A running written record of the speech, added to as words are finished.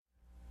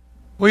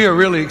We are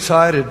really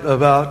excited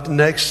about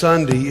next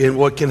Sunday and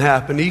what can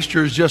happen.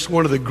 Easter is just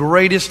one of the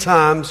greatest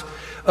times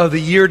of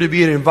the year to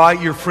be able to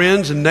invite your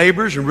friends and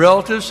neighbors and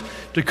relatives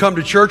to come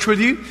to church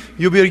with you.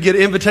 You'll be able to get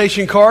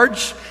invitation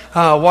cards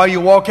while you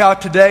walk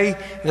out today,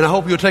 and I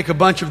hope you'll take a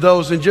bunch of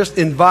those and just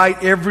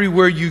invite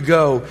everywhere you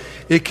go.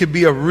 It could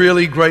be a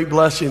really great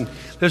blessing.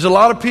 There's a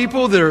lot of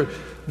people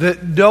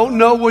that don't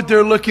know what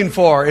they're looking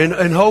for,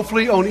 and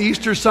hopefully on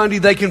Easter Sunday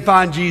they can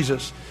find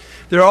Jesus.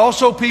 There are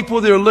also people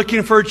that are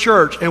looking for a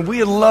church, and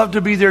we'd love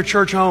to be their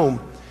church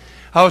home.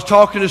 I was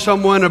talking to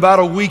someone about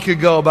a week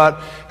ago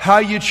about how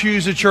you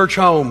choose a church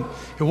home.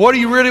 And what do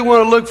you really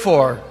want to look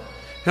for?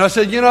 And I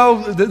said,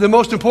 the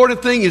most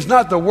important thing is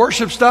not the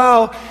worship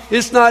style.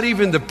 It's not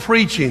even the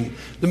preaching.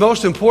 The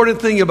most important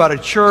thing about a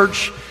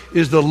church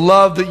is the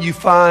love that you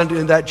find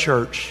in that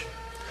church,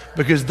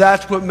 because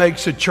that's what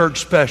makes a church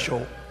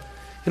special.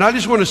 And I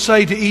just want to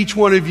say to each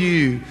one of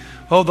you,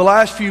 the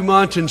last few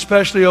months, and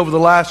especially over the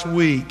last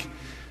week,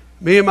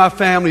 me and my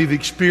family have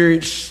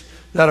experienced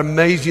that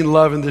amazing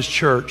love in this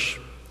church.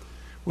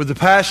 With the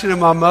passing of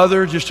my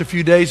mother just a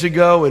few days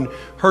ago and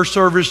her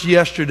service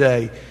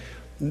yesterday,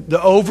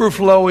 the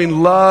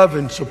overflowing love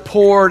and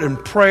support and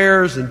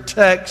prayers and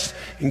texts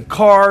and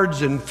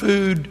cards and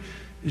food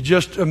is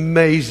just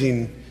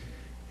amazing.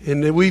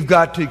 And that we've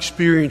got to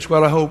experience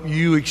what I hope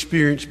you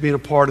experience being a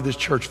part of this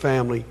church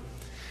family.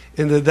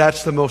 And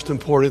that's the most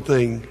important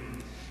thing,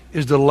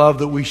 is the love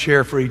that we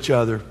share for each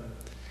other.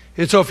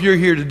 And so if you're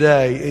here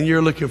today and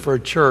you're looking for a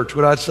church,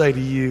 what I'd say to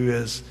you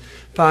is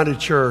find a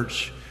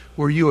church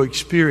where you'll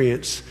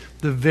experience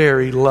the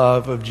very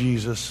love of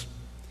Jesus.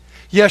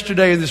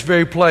 Yesterday in this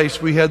very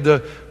place, we had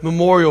the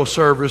memorial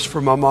service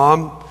for my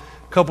mom.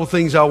 A couple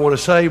things I want to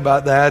say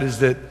about that is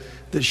that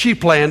she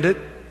planned it.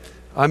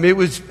 I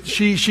mean,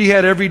 she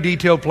had every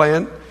detail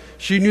planned.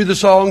 She knew the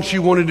songs she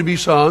wanted to be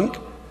sung.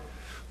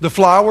 The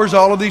flowers,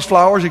 all of these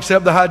flowers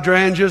except the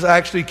hydrangeas,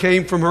 actually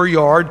came from her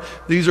yard.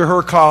 These are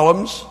her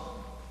columns.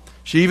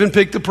 She even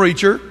picked the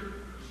preacher.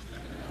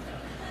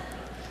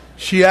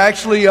 She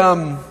actually,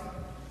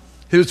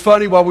 it was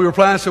funny, while we were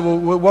planning, I said,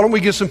 well, why don't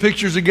we get some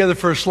pictures together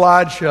for a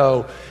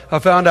slideshow? I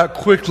found out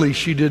quickly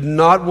she did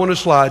not want a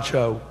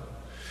slideshow.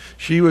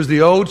 She was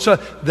the old,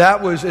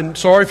 and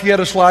sorry if you had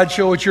a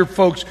slideshow at your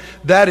folks,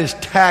 that is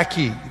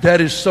tacky.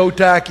 That is so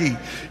tacky.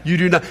 You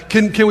do not,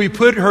 can we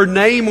put her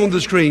name on the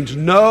screens?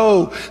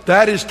 No,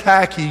 that is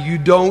tacky. You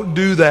don't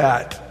do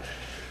that.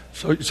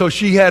 So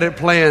she had it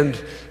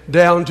planned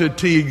down to a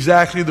T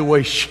exactly the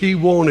way she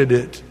wanted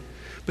it.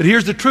 But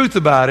here's the truth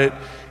about it.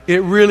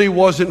 It really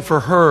wasn't for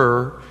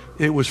her.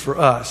 It was for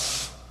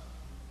us.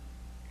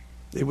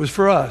 It was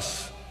for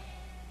us.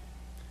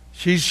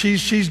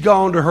 She's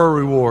gone to her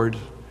reward.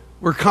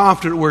 We're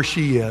confident where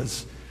she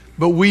is.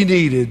 But we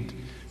needed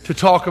to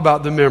talk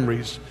about the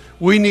memories.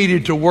 We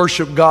needed to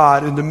worship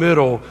God in the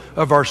middle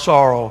of our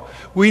sorrow.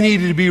 We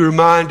needed to be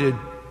reminded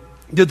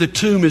that the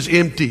tomb is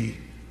empty.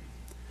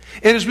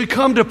 And as we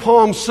come to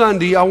Palm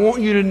Sunday, I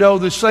want you to know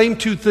the same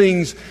two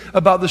things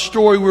about the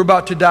story we're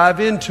about to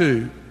dive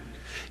into.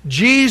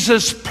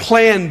 Jesus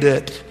planned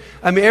it.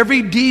 I mean,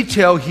 every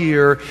detail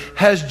here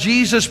has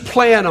Jesus'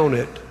 plan on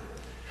it.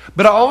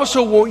 But I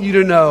also want you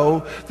to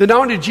know that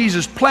not only did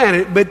Jesus plan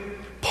it, but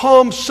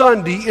Palm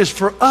Sunday is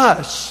for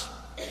us,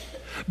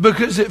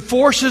 because it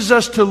forces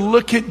us to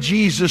look at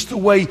Jesus the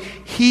way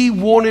He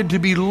wanted to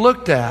be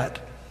looked at.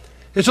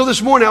 And so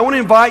this morning, I want to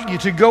invite you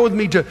to go with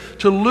me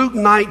to Luke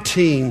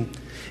 19,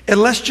 and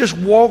let's just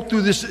walk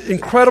through this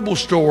incredible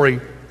story.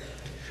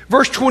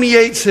 Verse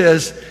 28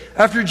 says,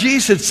 after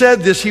Jesus had said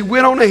this, He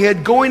went on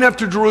ahead, going up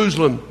to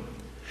Jerusalem.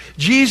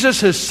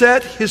 Jesus has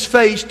set His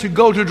face to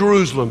go to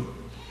Jerusalem.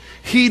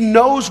 He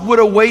knows what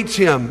awaits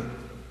Him,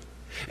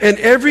 and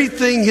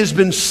everything has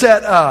been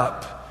set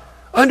up.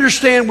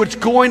 Understand what's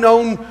going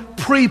on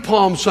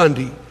pre-Palm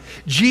Sunday.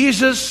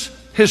 Jesus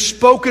has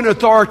spoken with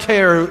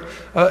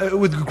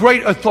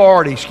great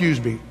authority,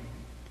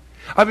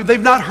 I mean, they've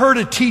not heard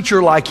a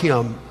teacher like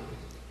Him.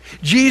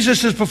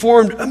 Jesus has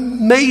performed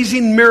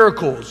amazing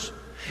miracles.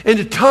 And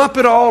to top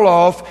it all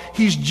off,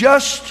 He's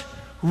just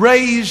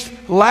raised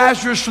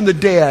Lazarus from the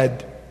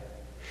dead.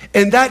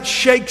 And that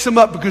shakes them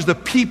up, because the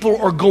people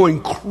are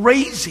going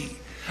crazy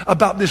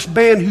about this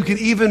man who can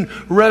even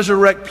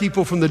resurrect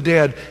people from the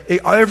dead.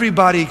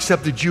 Everybody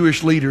except the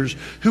Jewish leaders,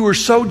 who are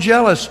so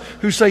jealous,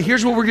 who say,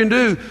 here's what we're going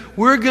to do.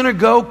 We're going to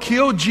go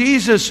kill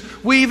Jesus.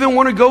 We even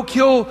want to go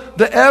kill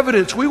the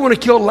evidence. We want to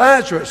kill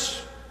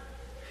Lazarus.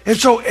 And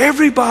so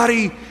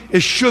everybody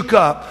is shook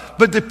up,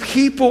 but the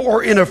people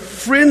are in a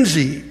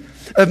frenzy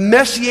of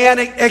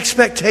messianic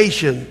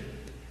expectation.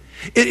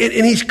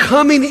 And He's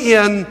coming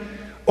in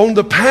on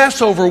the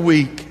Passover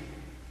week.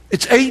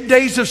 It's 8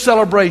 days of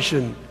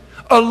celebration.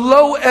 A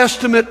low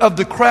estimate of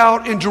the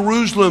crowd in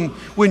Jerusalem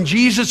when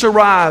Jesus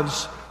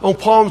arrives on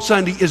Palm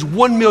Sunday is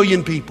 1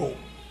 million people.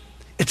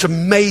 It's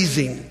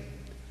amazing.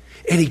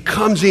 And He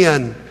comes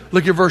in.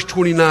 Look at verse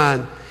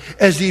 29.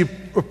 As He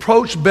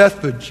approached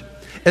Bethphage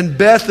and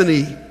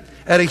Bethany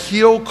at a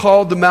hill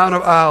called the Mount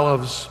of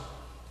Olives.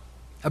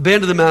 I've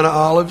been to the Mount of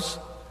Olives.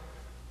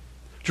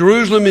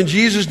 Jerusalem in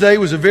Jesus' day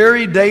was a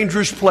very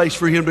dangerous place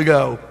for him to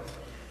go.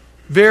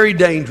 Very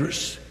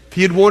dangerous. If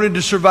he had wanted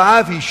to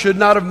survive, he should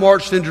not have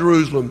marched in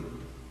Jerusalem.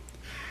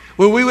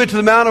 When we went to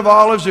the Mount of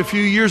Olives a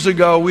few years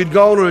ago, we'd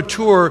gone on a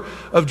tour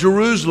of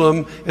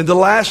Jerusalem, and the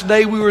last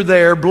day we were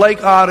there, Blake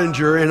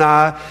Ottinger and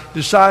I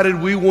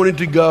decided we wanted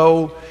to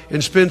go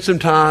and spend some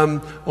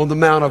time on the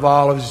Mount of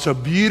Olives. It's a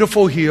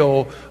beautiful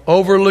hill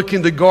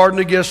overlooking the Garden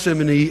of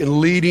Gethsemane and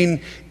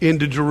leading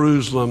into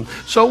Jerusalem.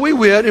 So we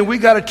went and we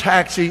got a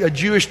taxi, a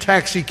Jewish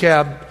taxi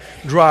cab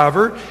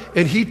driver,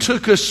 and he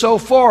took us so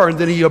far, and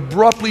then he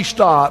abruptly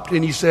stopped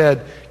and he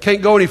said,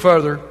 "Can't go any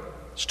further.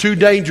 It's too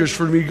dangerous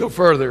for me to go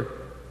further."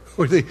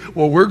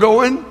 Well, we're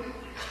going.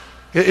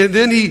 And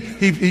then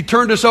he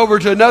turned us over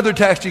to another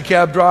taxi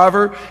cab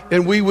driver,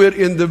 and we went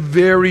in the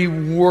very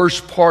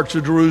worst parts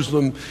of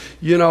Jerusalem.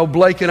 You know,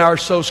 Blake and I are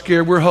so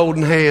scared, we're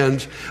holding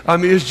hands. I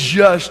mean, it's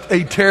just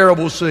a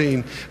terrible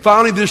scene.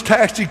 Finally, this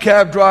taxi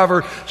cab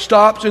driver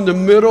stops in the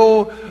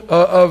middle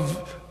of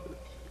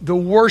the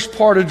worst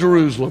part of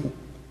Jerusalem.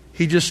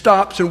 He just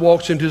stops and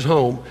walks into his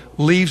home,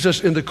 leaves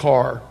us in the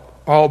car.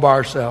 All by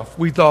ourselves.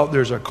 We thought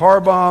there's a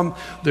car bomb,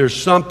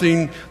 there's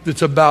something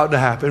that's about to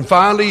happen.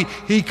 Finally,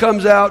 he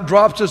comes out,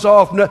 drops us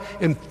off,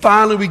 and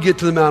finally we get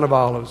to the Mount of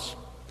Olives.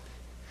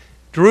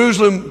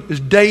 Jerusalem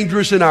is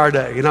dangerous in our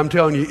day, and I'm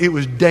telling you, it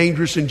was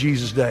dangerous in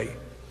Jesus' day.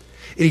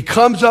 And he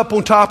comes up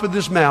on top of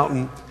this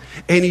mountain,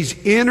 and he's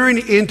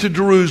entering into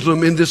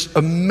Jerusalem in this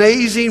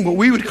amazing, what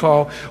we would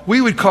call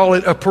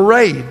it a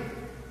parade.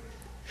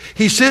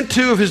 He sent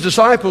two of his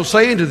disciples,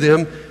 saying to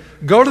them,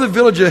 "Go to the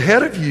village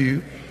ahead of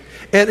you,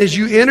 and as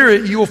you enter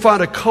it, you will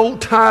find a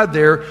colt tied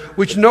there,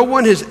 which no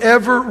one has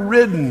ever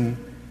ridden.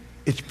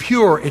 It's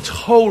pure, it's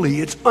holy,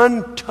 it's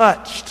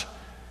untouched.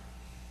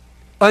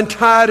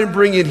 Untie it and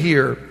bring it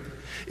here.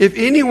 If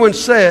anyone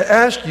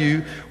asks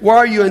you, 'Why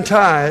are you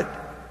untied?'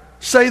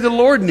 say the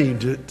Lord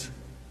needs it."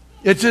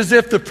 It's as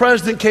if the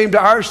president came to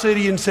our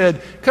city and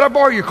said, "Can I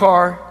borrow your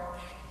car?"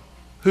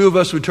 Who of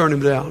us would turn him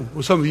down?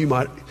 Well, some of you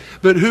might.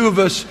 But who of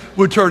us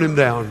would turn him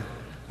down?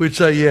 We'd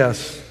say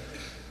yes.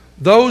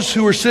 Those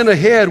who were sent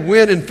ahead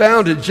went and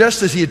found it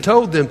just as he had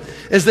told them.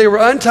 As they were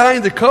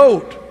untying the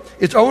coat,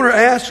 its owner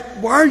asked,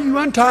 "Why are you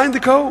untying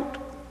the coat?"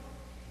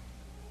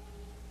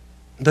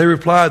 They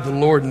replied, "The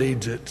Lord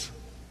needs it."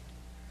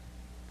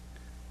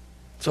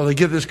 So they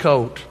get this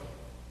coat.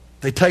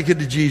 They take it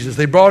to Jesus.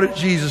 They brought it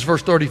to Jesus,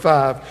 verse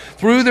 35,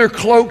 threw their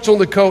cloaks on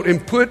the coat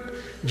and put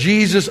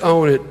Jesus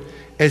on it.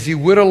 As he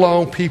went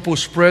along, people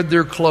spread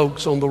their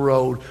cloaks on the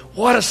road.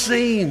 What a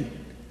scene.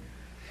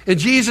 In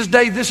Jesus'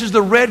 day, this is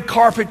the red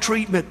carpet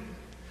treatment.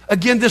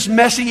 Again, this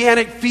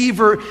messianic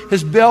fever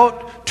has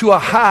built to a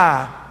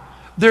high.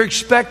 They're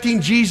expecting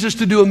Jesus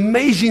to do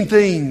amazing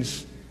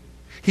things.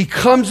 He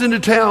comes into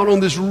town on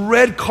this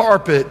red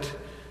carpet.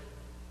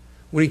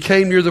 When he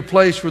came near the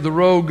place where the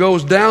road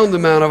goes down the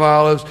Mount of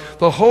Olives,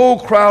 the whole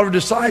crowd of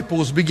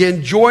disciples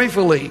began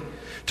joyfully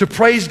to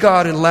praise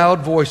God in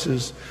loud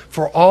voices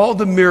for all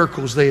the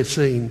miracles they had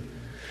seen.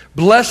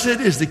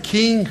 "Blessed is the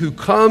King who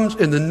comes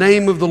in the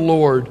name of the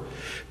Lord.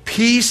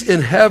 Peace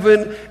in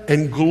heaven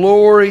and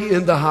glory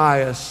in the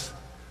highest."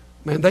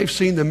 Man, they've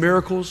seen the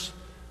miracles.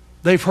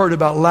 They've heard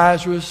about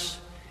Lazarus,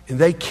 and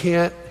they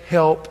can't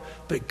help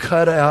but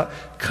cut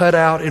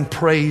out in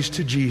praise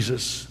to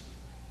Jesus.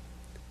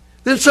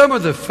 Then some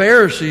of the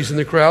Pharisees in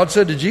the crowd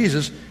said to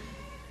Jesus,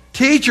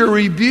 "Teacher,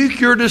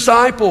 rebuke your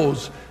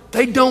disciples."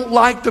 They don't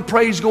like the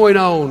praise going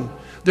on.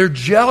 They're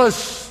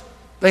jealous.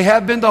 They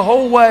have been the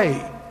whole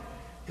way.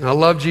 And I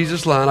love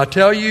Jesus' line. "I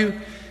tell you,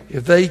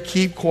 if they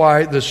keep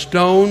quiet, the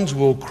stones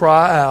will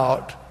cry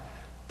out."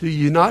 Do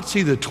you not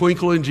see the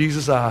twinkle in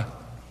Jesus' eye?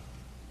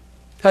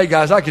 Hey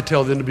guys, I could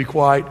tell them to be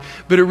quiet,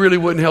 but it really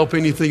wouldn't help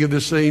anything of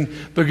this scene,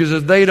 because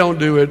if they don't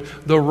do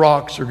it, the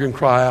rocks are going to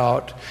cry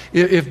out.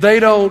 If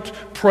they don't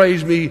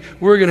praise me,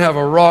 we're going to have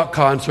a rock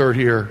concert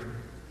here.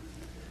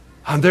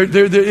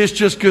 It's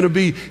just going to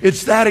be,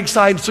 it's that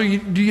exciting. So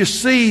do you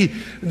see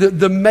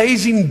the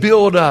amazing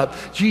build-up?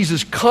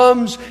 Jesus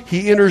comes,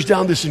 he enters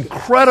down this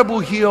incredible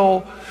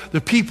hill.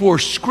 The people are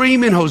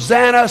screaming,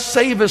 "Hosanna,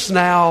 save us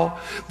now."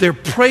 They're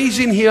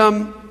praising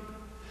him.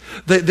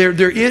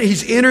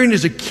 He's entering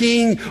as a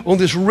king on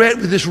this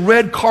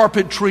red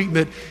carpet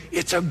treatment.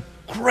 It's a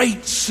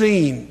great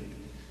scene.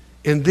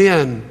 And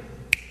then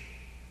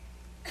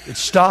it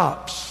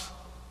stops.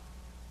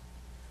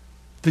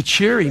 The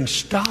cheering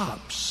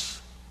stops.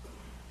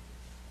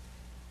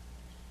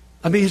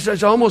 I mean,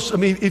 it's almost,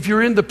 if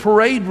you're in the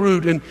parade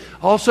route and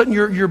all of a sudden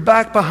you're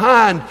back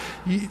behind,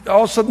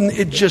 all of a sudden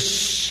it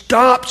just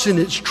stops in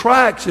its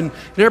tracks, and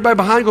everybody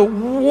behind go,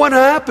 "What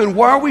happened?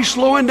 Why are we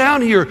slowing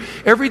down here?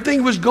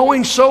 Everything was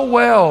going so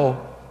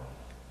well."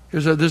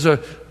 There's a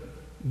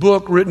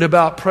book written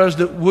about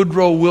President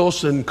Woodrow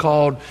Wilson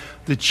called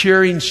 "The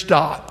Cheering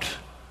Stopped."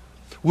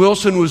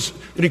 Wilson was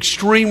an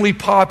extremely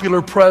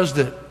popular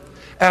president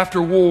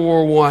after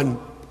World War I.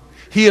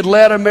 He had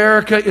led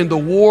America in the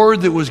war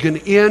that was going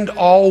to end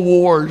all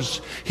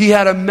wars. He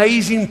had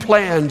amazing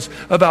plans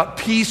about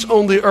peace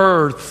on the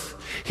earth.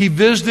 He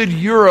visited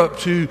Europe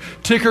to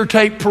ticker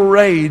tape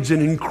parades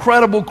and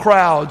incredible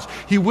crowds.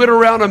 He went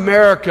around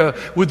America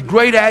with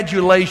great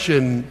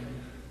adulation.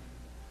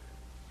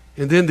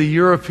 And then the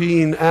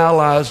European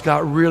allies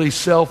got really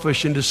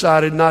selfish and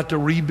decided not to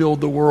rebuild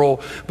the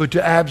world, but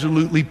to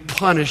absolutely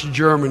punish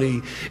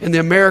Germany. And the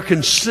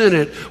American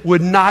Senate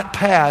would not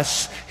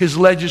pass his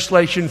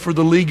legislation for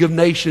the League of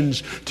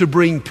Nations to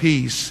bring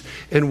peace.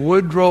 And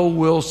Woodrow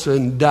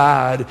Wilson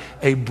died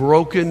a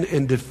broken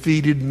and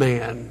defeated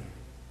man.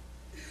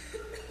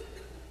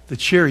 The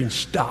cheering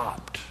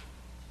stopped.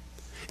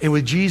 And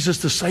with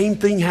Jesus, the same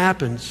thing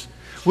happens.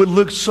 What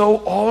looked so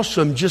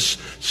awesome just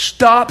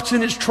stops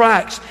in its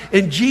tracks.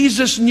 And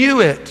Jesus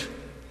knew it.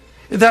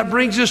 And that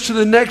brings us to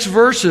the next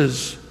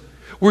verses,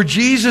 where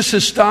Jesus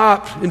has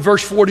stopped in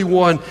verse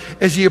 41.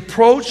 As he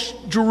approached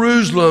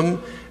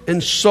Jerusalem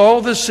and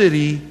saw the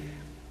city,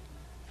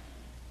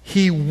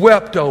 he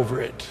wept over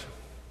it.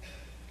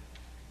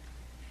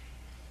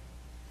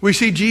 We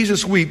see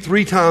Jesus weep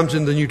 3 times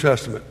in the New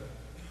Testament.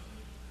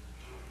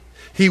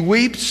 He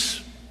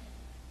weeps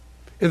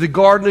in the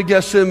Garden of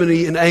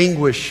Gethsemane in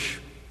anguish.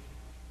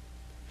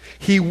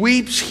 He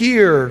weeps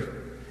here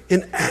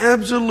in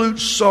absolute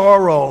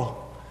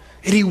sorrow.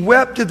 And he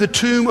wept at the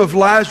tomb of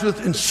Lazarus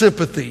in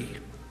sympathy.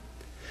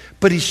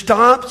 But he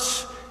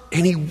stops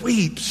and he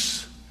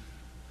weeps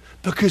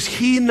because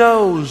he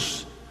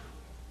knows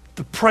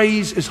the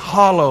praise is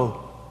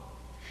hollow.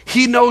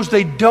 He knows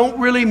they don't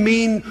really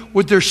mean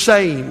what they're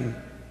saying.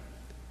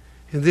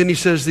 And then he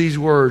says these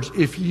words,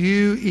 if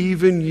you,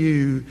 even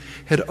you,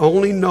 had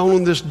only known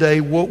on this day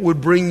what would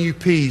bring you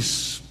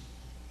peace,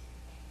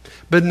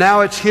 but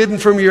now it's hidden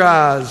from your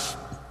eyes.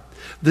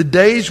 The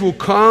days will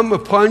come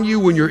upon you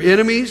when your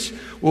enemies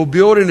will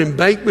build an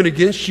embankment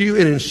against you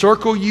and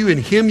encircle you and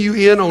hem you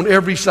in on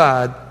every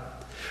side.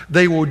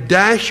 They will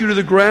dash you to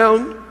the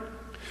ground,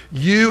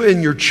 you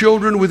and your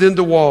children within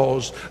the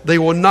walls. They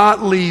will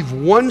not leave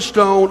one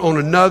stone on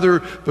another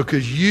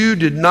because you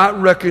did not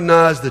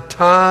recognize the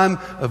time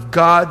of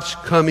God's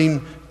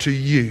coming to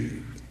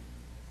you.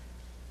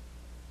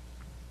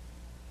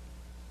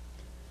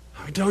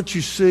 Don't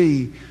you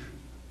see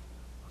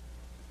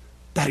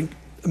that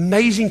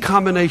amazing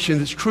combination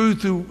that's true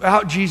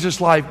throughout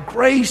Jesus' life?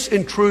 Grace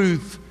and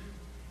truth,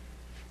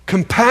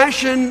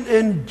 compassion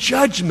and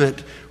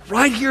judgment.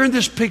 Right here in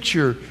this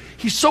picture,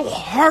 he's so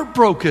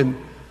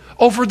heartbroken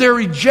over their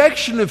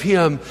rejection of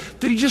him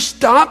that he just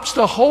stops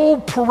the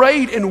whole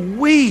parade and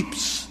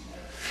weeps.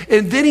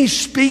 And then he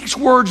speaks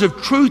words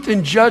of truth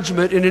and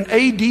judgment. And in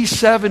AD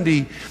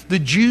 70, the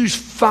Jews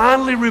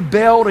finally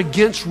rebelled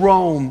against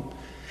Rome.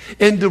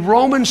 And the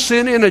Romans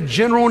sent in a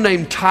general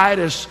named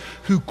Titus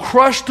who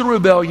crushed the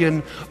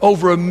rebellion.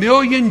 Over 1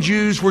 million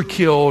Jews were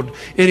killed.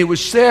 And it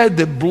was said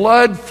that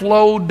blood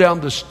flowed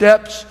down the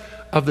steps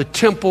of the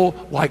temple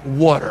like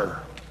water.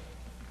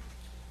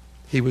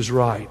 He was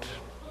right.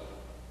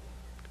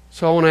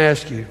 So I want to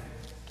ask you,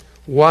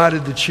 why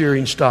did the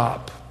cheering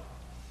stop?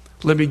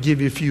 Let me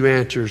give you a few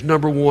answers.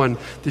 Number one,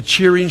 the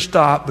cheering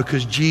stopped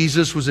because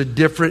Jesus was a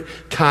different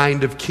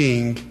kind of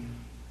king.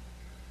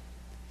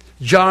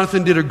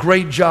 Jonathan did a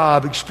great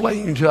job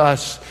explaining to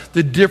us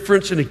the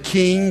difference in a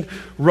king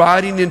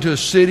riding into a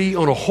city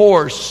on a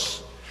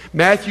horse.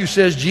 Matthew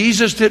says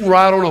Jesus didn't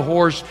ride on a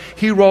horse,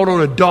 he rode on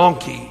a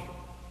donkey.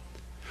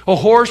 A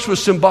horse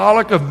was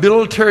symbolic of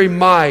military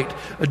might,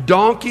 a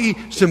donkey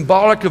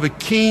symbolic of a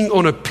king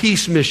on a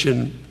peace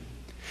mission.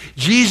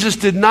 Jesus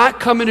did not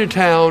come into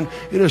town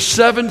in a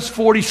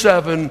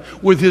 747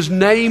 with his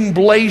name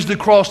blazed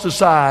across the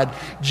side.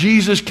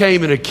 Jesus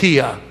came in a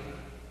Kia.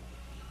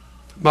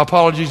 My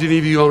apologies to any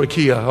of you on a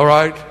Kia, all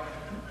right?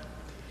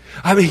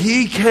 I mean,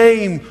 he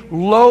came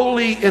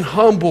lowly and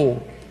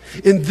humble.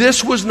 And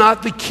this was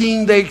not the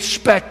king they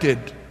expected.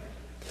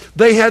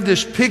 They had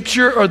this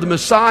picture of the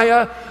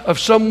Messiah of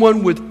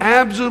someone with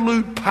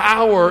absolute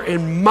power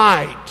and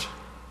might.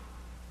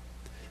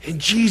 And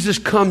Jesus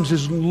comes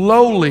as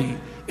lowly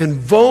and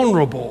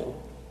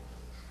vulnerable.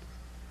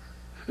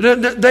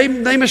 They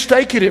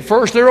mistake it at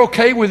first. They're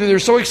okay with it. They're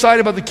so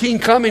excited about the king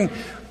coming.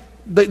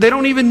 They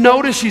don't even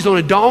notice he's on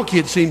a donkey,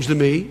 it seems to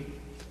me.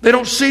 They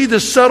don't see the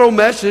subtle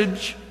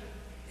message.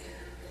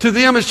 To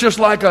them, it's just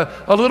like a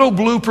little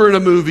blooper in a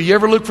movie. You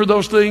ever look for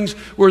those things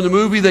where in the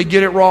movie they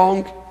get it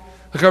wrong?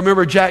 Like I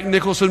remember a Jack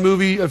Nicholson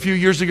movie a few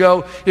years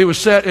ago. It was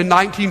set in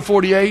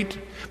 1948,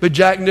 but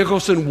Jack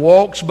Nicholson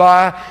walks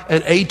by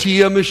an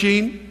ATM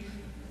machine.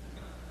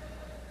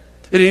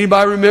 And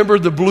anybody remember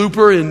the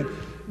blooper in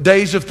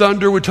Days of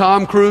Thunder with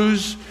Tom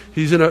Cruise?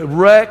 He's in a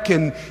wreck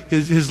and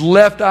his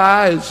left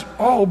eye is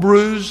all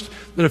bruised.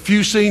 Then a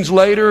few scenes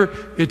later,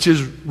 it's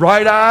his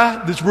right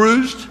eye that's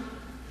bruised.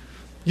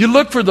 You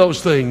look for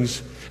those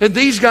things. And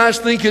these guys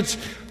think it's,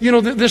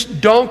 this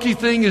donkey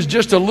thing is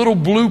just a little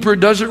blooper. It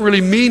doesn't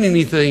really mean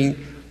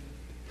anything.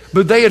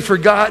 But they had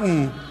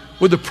forgotten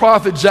what the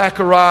prophet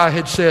Zechariah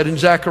had said in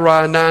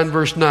Zechariah 9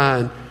 verse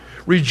 9.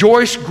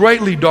 Rejoice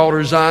greatly,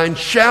 daughter Zion.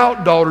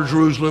 Shout, daughter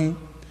Jerusalem.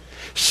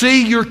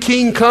 See, your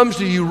king comes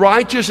to you,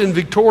 righteous and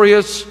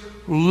victorious,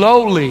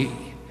 lowly,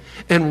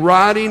 and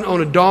riding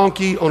on a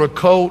donkey, on a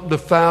colt, the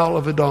foal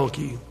of a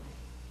donkey.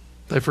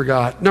 They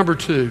forgot. Number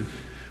 2,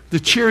 the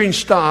cheering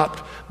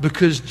stopped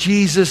because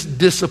Jesus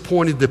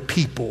disappointed the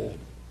people.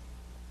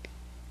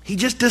 He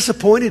just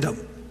disappointed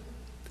them.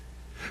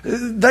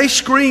 They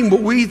screamed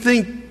what we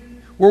think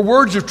were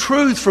words of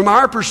truth from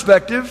our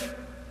perspective,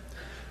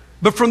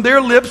 but from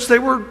their lips, they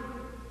were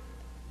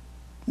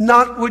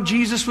not what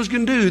Jesus was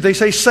going to do. They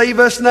say, "Save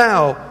us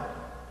now."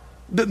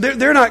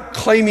 They're not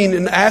claiming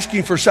and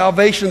asking for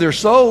salvation of their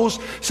souls,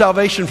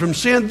 salvation from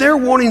sin. They're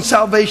wanting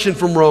salvation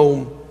from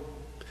Rome.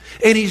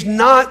 And he's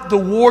not the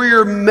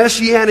warrior,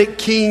 messianic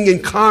king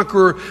and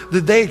conqueror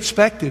that they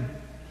expected.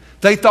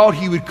 They thought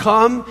he would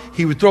come,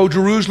 he would throw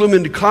Jerusalem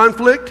into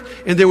conflict,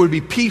 and there would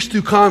be peace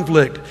through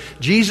conflict.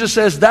 Jesus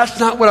says, that's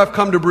not what I've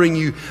come to bring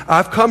you.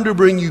 I've come to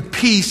bring you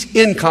peace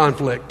in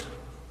conflict.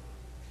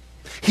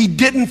 He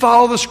didn't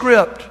follow the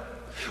script.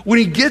 When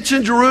he gets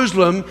in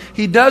Jerusalem,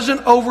 he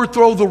doesn't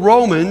overthrow the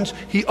Romans.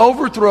 He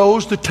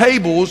overthrows the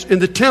tables in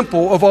the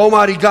temple of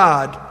Almighty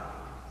God.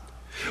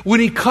 When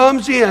he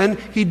comes in,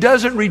 he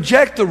doesn't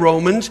reject the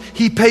Romans.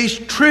 He pays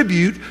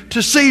tribute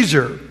to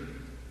Caesar.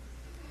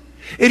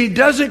 And he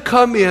doesn't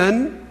come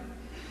in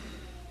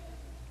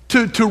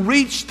to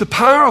reach the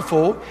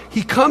powerful.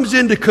 He comes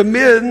in to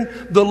commend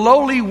the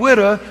lowly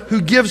widow who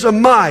gives a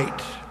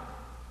mite.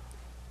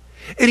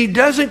 And he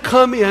doesn't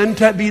come in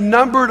to be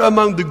numbered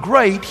among the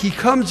great. He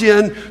comes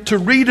in to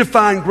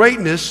redefine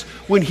greatness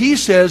when he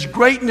says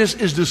greatness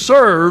is to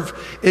serve,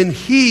 and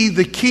he,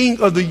 the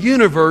king of the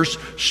universe,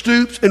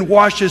 stoops and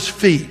washes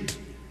feet.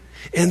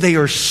 And they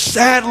are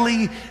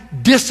sadly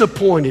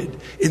disappointed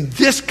in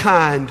this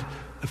kind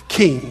of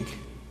king.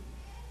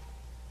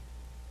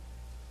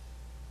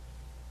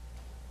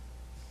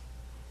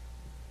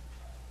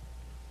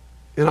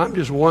 And I'm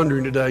just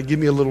wondering today, give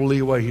me a little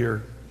leeway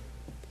here.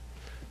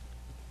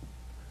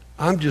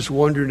 I'm just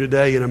wondering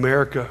today in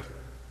America,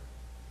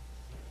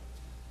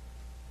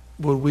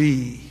 will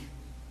we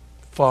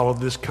follow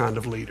this kind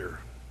of leader?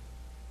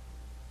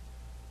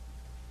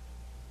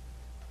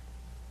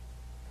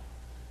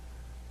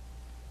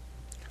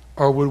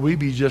 Or would we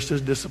be just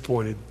as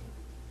disappointed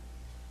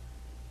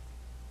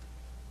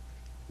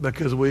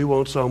because we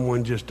want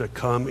someone just to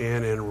come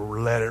in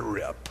and let it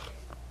rip?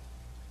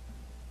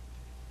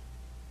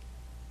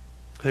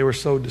 They were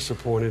so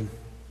disappointed.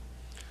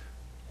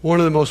 One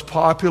of the most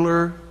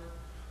popular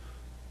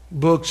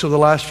books of the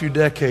last few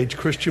decades,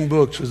 Christian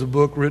books, was a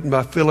book written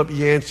by Philip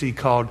Yancey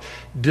called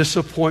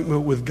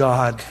Disappointment with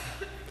God.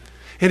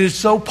 And it's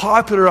so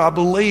popular, I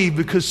believe,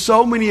 because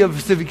so many of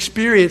us have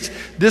experienced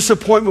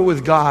disappointment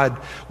with God.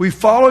 We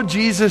follow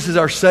Jesus as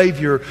our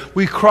Savior.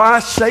 We cry,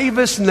 "Save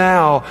us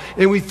now."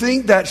 And we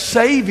think that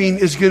saving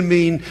is going to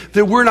mean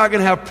that we're not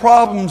going to have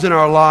problems in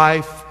our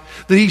life,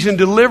 that He's going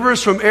to deliver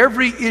us from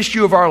every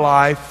issue of our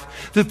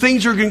life, that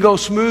things are going to go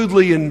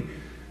smoothly. And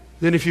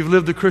then if you've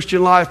lived the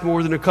Christian life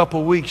more than a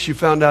couple of weeks, you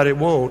found out it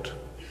won't.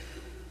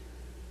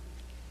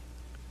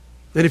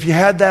 And if you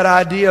had that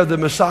idea of the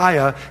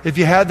Messiah, if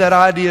you had that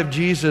idea of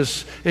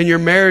Jesus, and your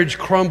marriage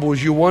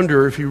crumbles, you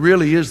wonder if He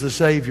really is the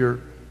Savior.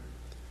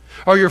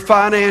 Or your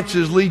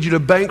finances lead you to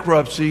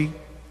bankruptcy,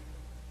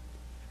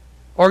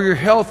 or your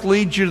health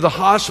leads you to the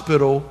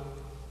hospital.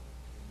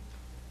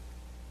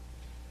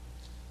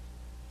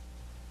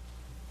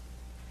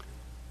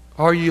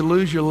 Or you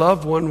lose your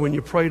loved one when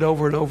you prayed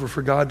over and over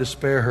for God to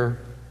spare her.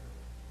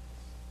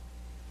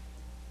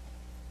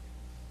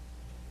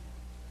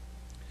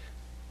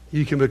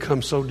 You can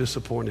become so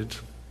disappointed.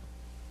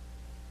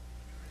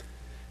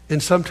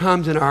 And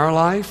sometimes in our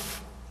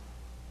life,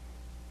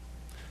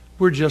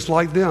 we're just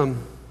like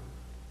them.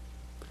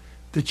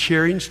 The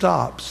cheering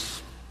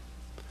stops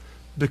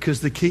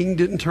because the king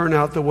didn't turn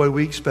out the way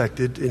we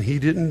expected, and he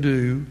didn't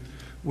do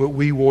what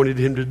we wanted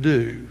him to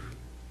do.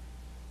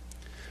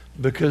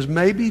 Because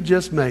maybe,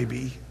 just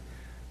maybe,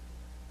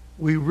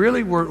 we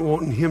really weren't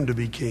wanting him to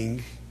be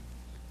king.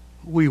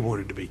 We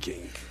wanted to be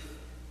king.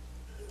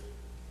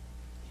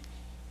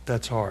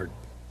 That's hard.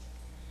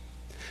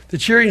 The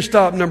cheering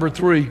stopped, number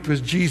 3,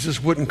 because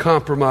Jesus wouldn't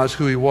compromise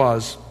who he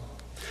was.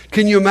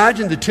 Can you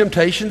imagine the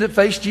temptation that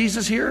faced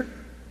Jesus here?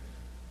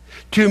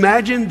 Can you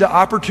imagine the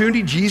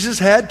opportunity Jesus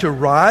had to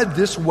ride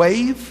this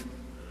wave?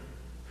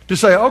 To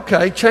say,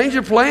 okay, change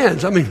your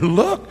plans. I mean,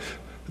 look,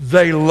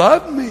 they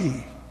love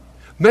me.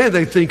 Man,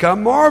 they think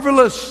I'm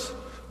marvelous.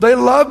 They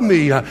love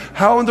me.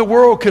 How in the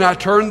world can I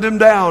turn them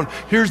down?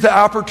 Here's the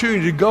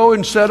opportunity to go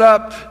and set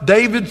up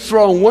David's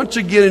throne once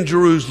again in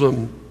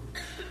Jerusalem.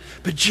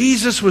 But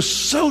Jesus was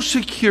so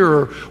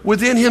secure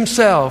within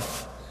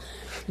himself.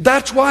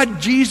 That's why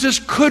Jesus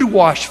could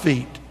wash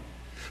feet.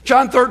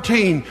 John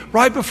 13,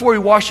 right before he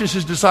washes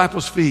his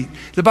disciples' feet,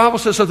 the Bible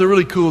says something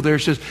really cool there.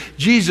 It says,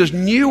 Jesus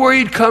knew where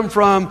he'd come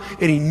from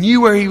and he knew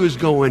where he was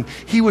going.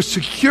 He was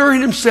secure in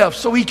himself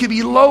so he could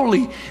be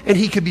lowly and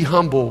he could be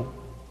humble.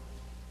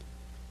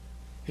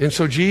 And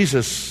so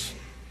Jesus,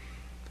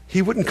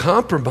 he wouldn't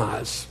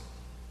compromise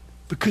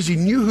because he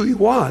knew who he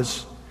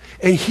was.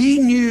 And he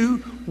knew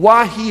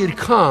why he had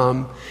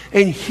come,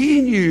 and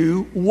he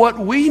knew what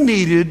we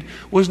needed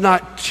was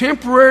not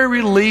temporary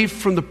relief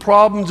from the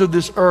problems of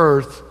this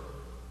earth,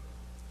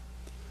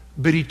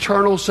 but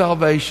eternal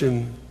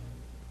salvation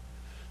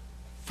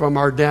from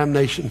our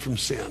damnation from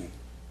sin.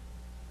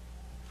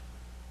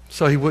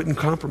 So he wouldn't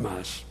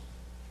compromise.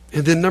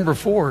 And then number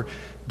 4,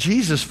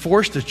 Jesus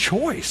forced a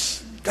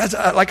choice. Guys,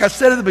 like I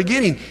said at the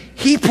beginning,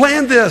 he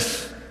planned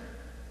this.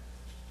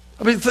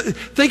 I mean,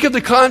 think of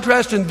the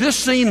contrast in this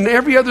scene and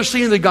every other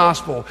scene in the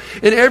gospel.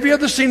 In every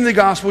other scene in the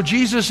gospel,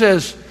 Jesus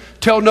says,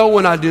 tell no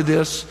one I did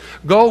this.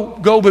 Go,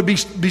 but be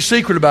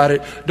secret about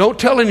it. Don't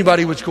tell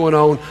anybody what's going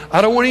on.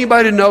 I don't want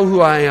anybody to know who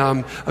I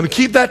am. I mean,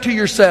 keep that to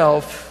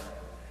yourself.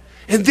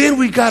 And then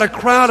we got a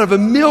crowd of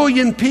 1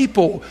 million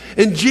people,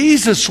 and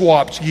Jesus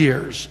swaps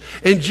gears.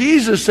 And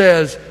Jesus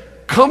says,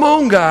 come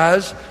on,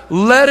 guys,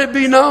 let it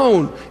be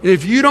known. And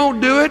if you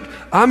don't do it,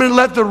 I'm going to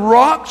let the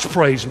rocks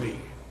praise me.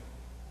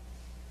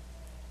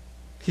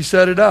 He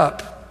set it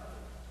up.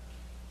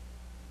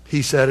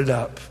 He set it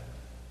up.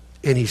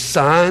 And he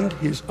signed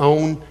his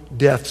own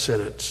death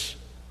sentence.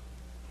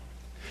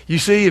 You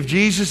see, if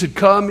Jesus had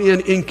come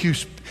in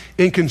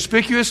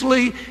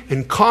inconspicuously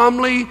and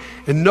calmly,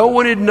 and no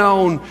one had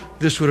known,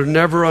 this would have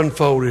never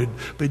unfolded.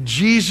 But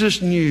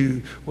Jesus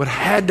knew what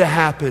had to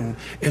happen,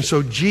 and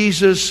so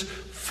Jesus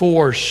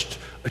forced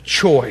a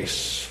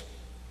choice.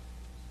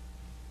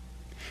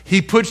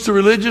 He puts the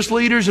religious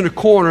leaders in a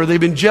corner. They've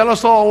been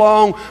jealous all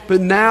along,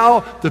 but now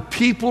the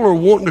people are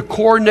wanting to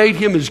coronate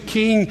him as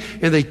king,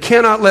 and they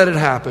cannot let it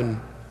happen.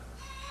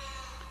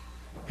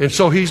 And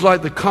so he's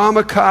like the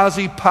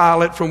kamikaze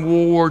pilot from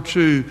World War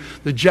II,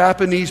 the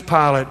Japanese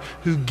pilot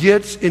who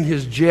gets in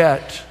his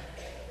jet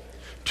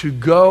to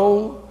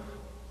go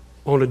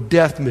on a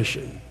death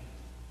mission.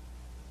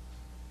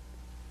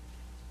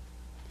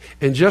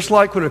 And just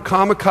like when a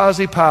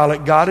kamikaze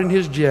pilot got in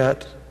his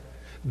jet,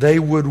 they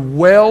would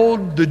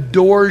weld the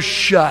doors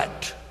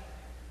shut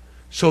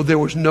so there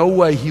was no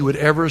way he would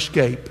ever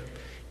escape,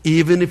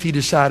 even if he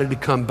decided to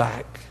come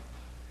back.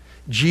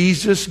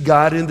 Jesus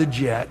got in the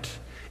jet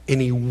and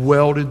he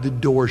welded the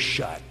door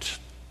shut.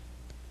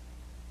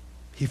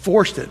 He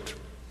forced it.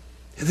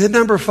 And then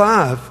number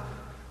 5,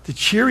 the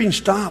cheering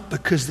stopped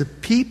because the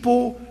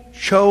people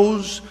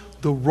chose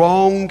the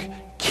wrong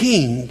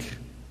king.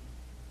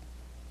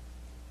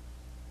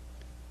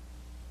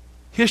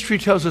 History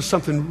tells us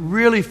something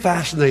really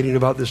fascinating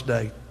about this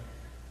day.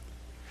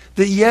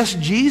 That yes,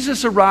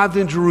 Jesus arrived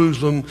in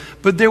Jerusalem,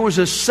 but there was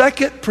a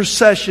second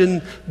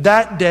procession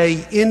that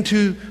day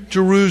into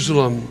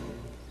Jerusalem.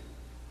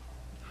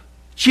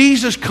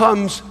 Jesus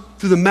comes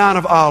through the Mount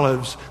of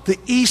Olives, the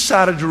east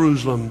side of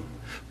Jerusalem.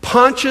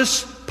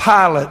 Pontius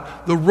Pilate,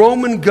 the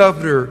Roman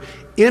governor,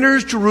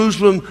 enters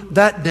Jerusalem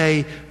that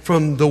day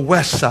from the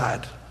west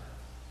side.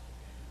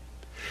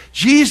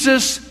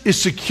 Jesus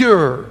is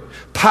secure.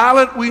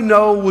 Pilate, we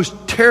know, was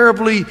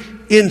terribly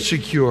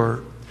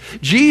insecure.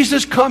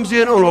 Jesus comes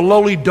in on a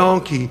lowly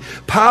donkey.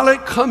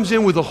 Pilate comes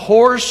in with a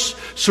horse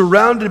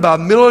surrounded by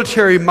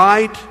military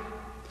might,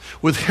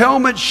 with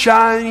helmets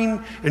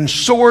shining and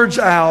swords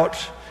out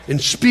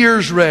and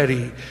spears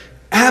ready.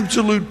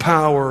 Absolute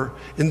power.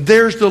 And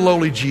there's the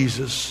lowly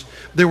Jesus.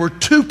 There were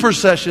 2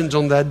 processions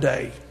on that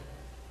day.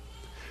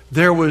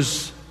 There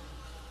was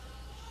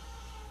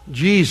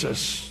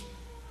Jesus,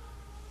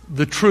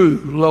 the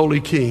true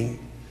lowly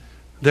king.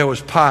 There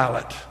was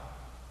Pilate,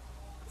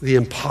 the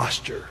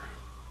imposter.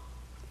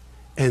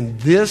 And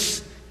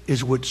this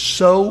is what's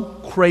so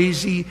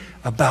crazy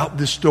about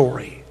this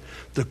story.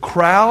 The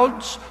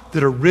crowds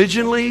that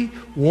originally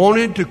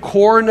wanted to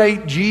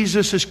coronate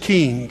Jesus as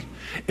king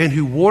and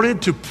who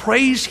wanted to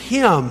praise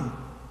him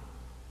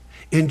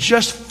in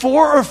just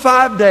 4 or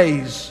 5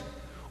 days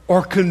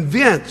are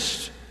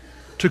convinced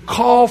to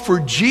call for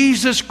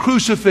Jesus'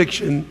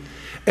 crucifixion.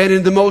 And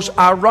in the most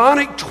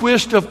ironic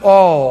twist of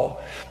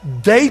all,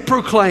 they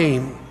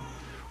proclaim,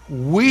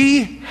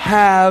 we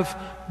have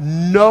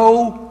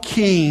no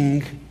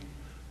king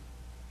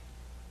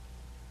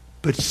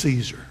but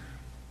Caesar.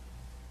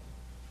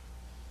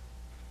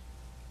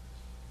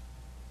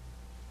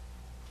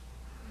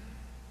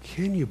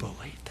 Can you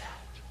believe that?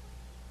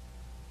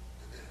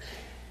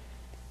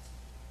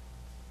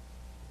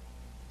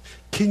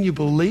 Can you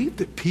believe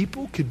that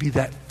people could be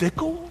that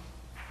fickle?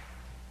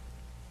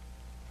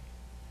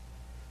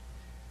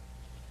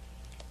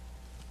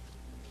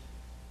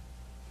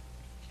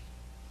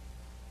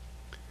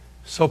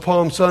 So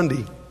Palm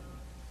Sunday,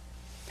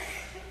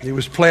 it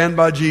was planned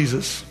by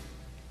Jesus,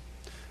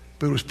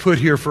 but it was put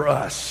here for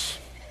us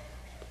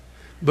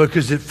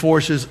because it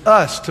forces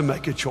us to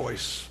make a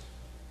choice.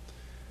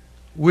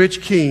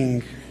 Which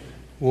king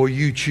will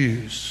you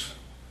choose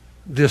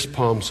this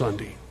Palm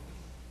Sunday?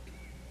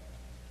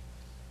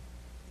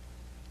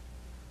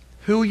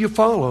 Who will you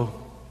follow?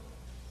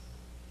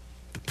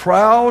 The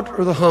proud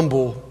or the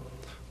humble?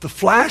 The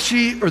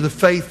flashy or the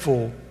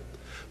faithful?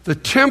 The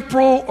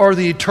temporal or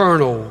the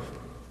eternal?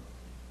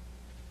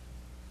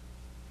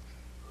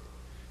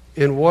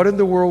 And what in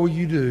the world will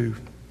you do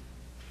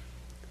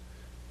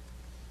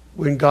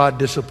when God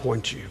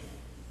disappoints you?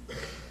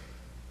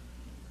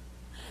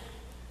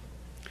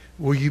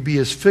 Will you be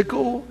as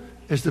fickle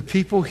as the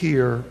people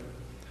here,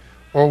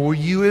 or will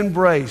you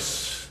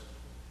embrace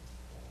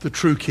the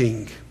true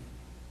King?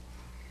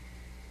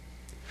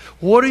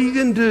 What are you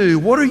going to do?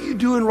 What are you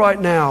doing right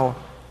now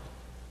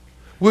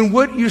when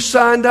what you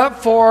signed up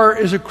for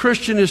as a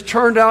Christian has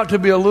turned out to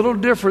be a little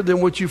different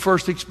than what you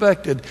first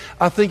expected?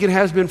 I think it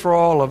has been for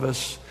all of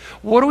us.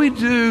 What do we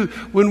do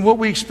when what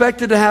we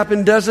expected to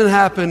happen doesn't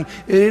happen,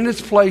 and in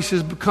its place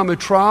has become a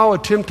trial, a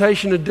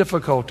temptation, a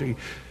difficulty?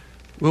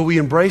 Will we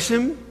embrace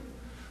Him,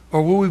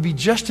 or will we be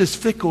just as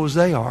fickle as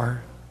they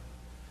are?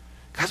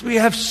 Because we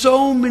have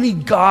so many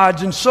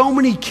gods and so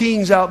many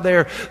kings out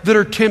there that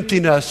are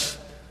tempting us.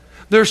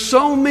 There's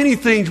so many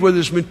things, whether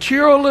it's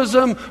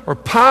materialism or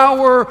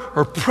power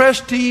or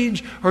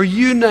prestige or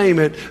you name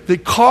it,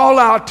 that call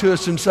out to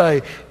us and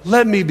say,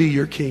 let me be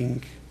your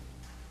king.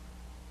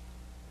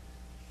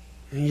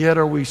 And yet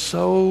are we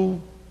so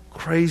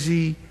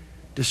crazy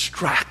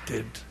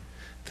distracted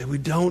that we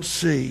don't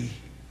see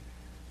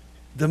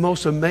the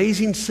most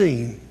amazing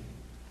scene?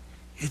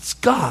 It's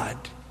God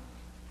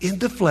in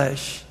the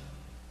flesh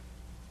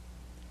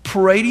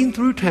parading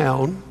through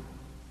town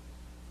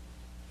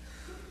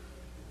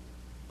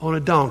on a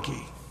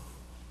donkey,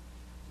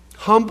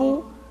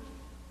 humble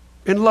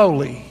and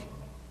lowly,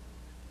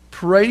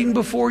 parading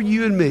before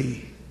you and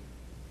me,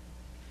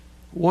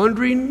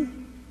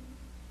 wondering,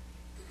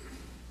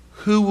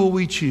 who will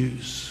we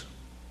choose?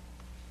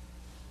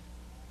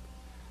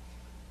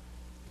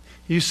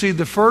 You see,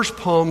 the first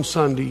Palm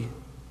Sunday,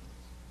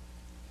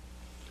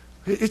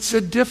 it's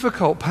a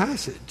difficult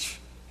passage.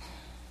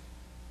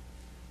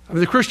 I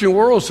mean, the Christian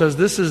world says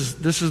this is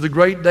the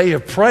great day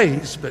of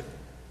praise, but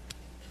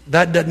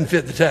that doesn't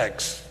fit the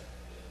text.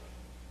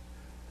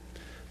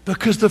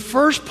 Because the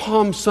first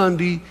Palm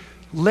Sunday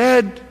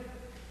led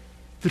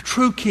the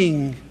true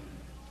King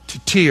to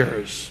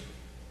tears.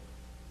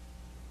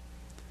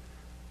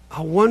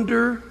 I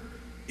wonder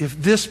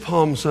if this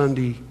Palm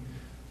Sunday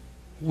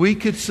we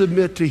could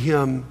submit to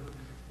Him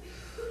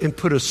and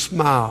put a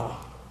smile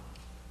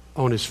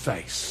on His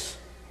face.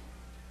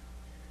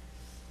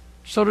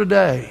 So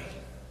today,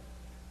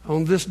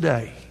 on this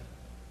day,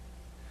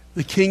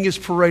 the King is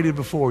paraded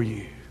before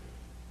you.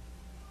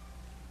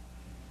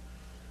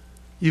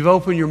 You've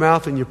opened your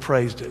mouth and you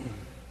praised Him.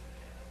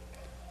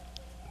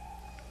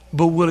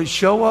 But will it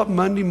show up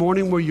Monday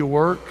morning where you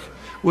work?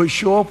 Will it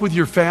show up with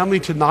your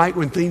family tonight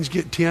when things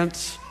get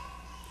tense?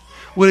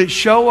 Will it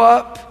show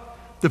up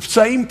the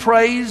same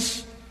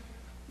praise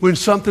when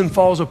something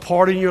falls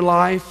apart in your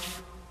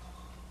life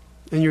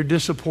and you're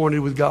disappointed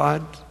with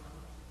God?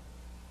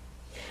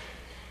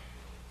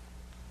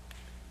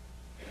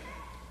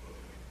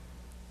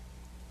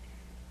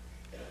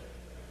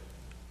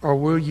 Or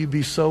will you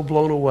be so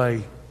blown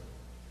away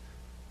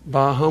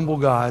by a humble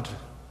God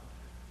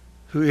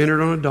who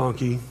entered on a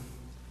donkey,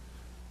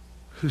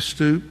 who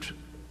stooped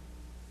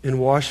and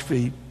washed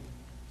feet,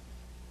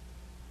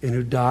 and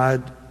who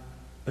died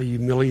a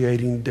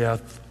humiliating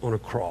death on a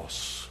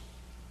cross,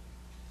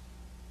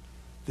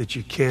 that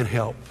you can't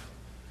help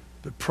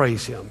but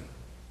praise Him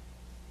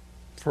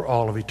for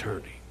all of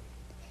eternity?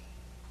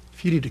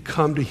 If you need to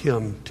come to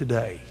Him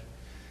today,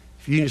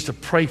 if you need us to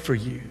pray for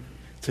you,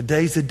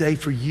 today's the day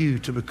for you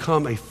to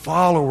become a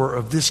follower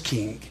of this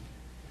King.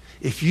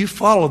 If you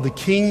follow the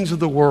kings of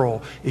the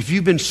world, if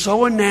you've been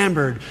so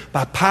enamored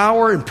by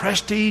power and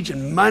prestige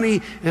and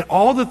money and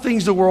all the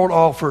things the world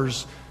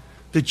offers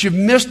that you've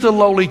missed the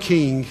lowly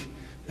King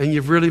and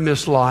you've really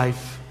missed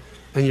life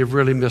and you've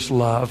really missed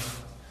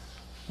love,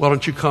 why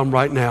don't you come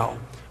right now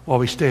while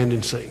we stand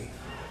and sing?